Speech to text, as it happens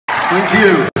Thank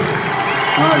you.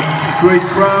 All right, a great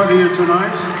crowd here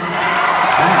tonight.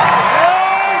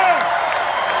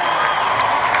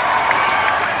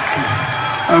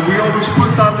 We always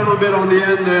put that little bit on the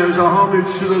end there as a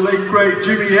homage to the late great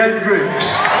Jimi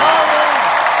Hendrix.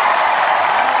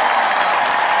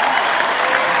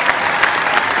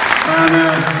 And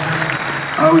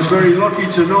I was very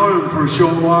lucky to know him for a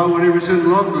short while when he was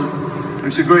in London.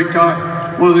 He's a great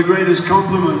guy. One of the greatest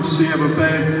compliments he ever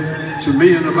paid to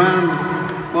me and the band.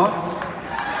 What?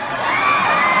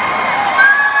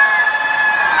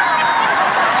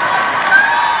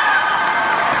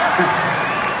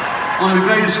 One of the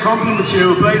greatest compliments he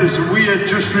ever played is that we had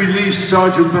just released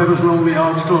Sgt. Pepper's Lonely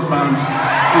Hearts Club Band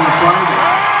on the Friday.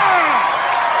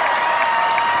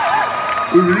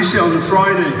 We released it on the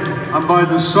Friday, and by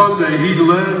the Sunday he'd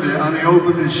learned it and he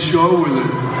opened his show with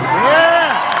it.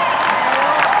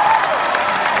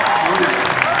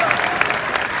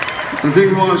 The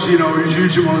thing was, you know, he was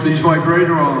using one of these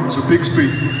vibrator arms, a Bixby,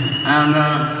 and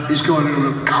he's going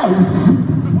to go.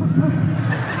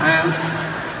 And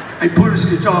he put his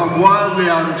guitar wildly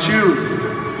out of tune.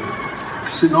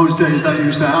 Because in those days that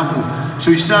used to happen.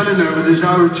 So he's standing there with his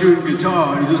out of tune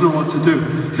guitar, he doesn't know what to do.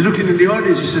 He's looking in the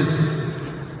audience, he says,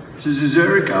 is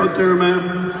Eric out there,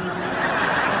 man?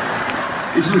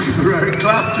 He's looking for Eric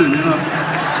Clapton, you know.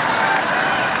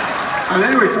 And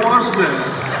Eric was there.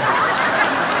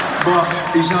 But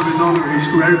he's having none of it, he's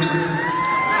Eric's.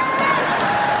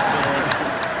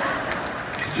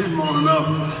 He didn't want to know.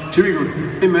 Jimmy goes,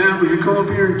 hey man, will you come up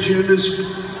here and tune this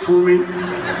for me?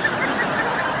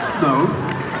 No.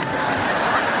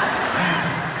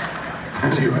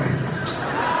 Anyway.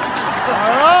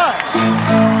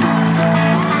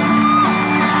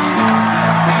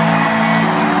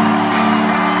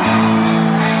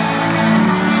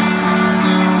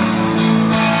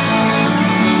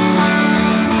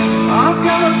 I've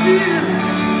got a feeling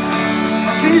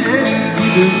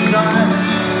deep inside.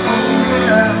 Oh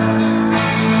yeah.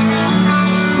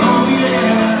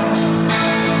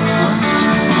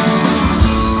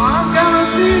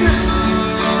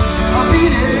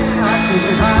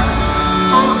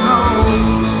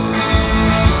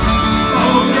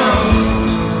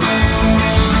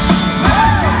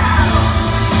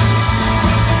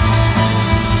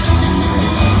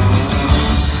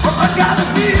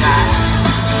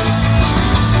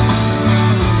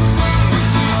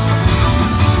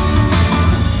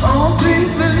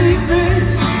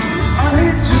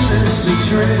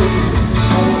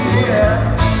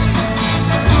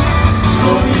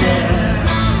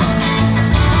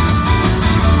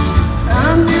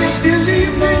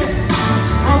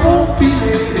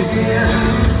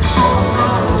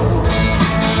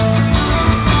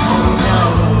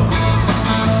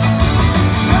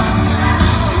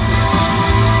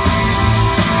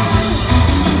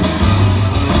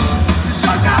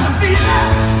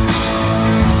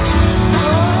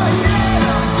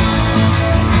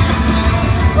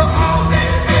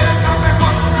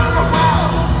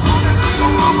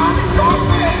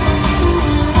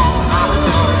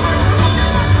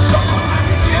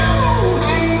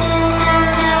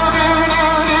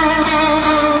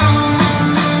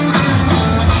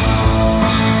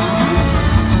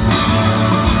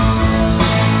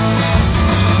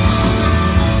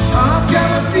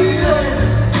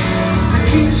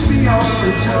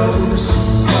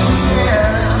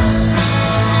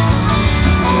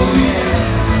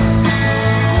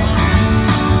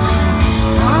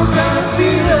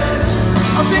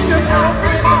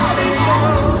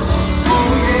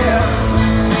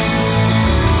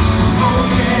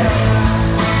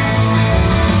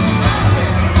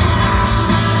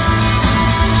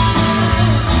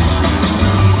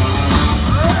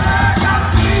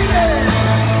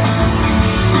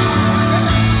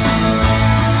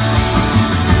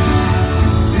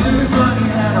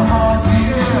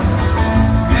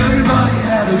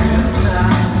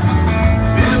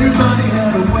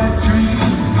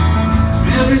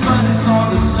 Everybody saw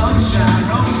the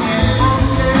sunshine.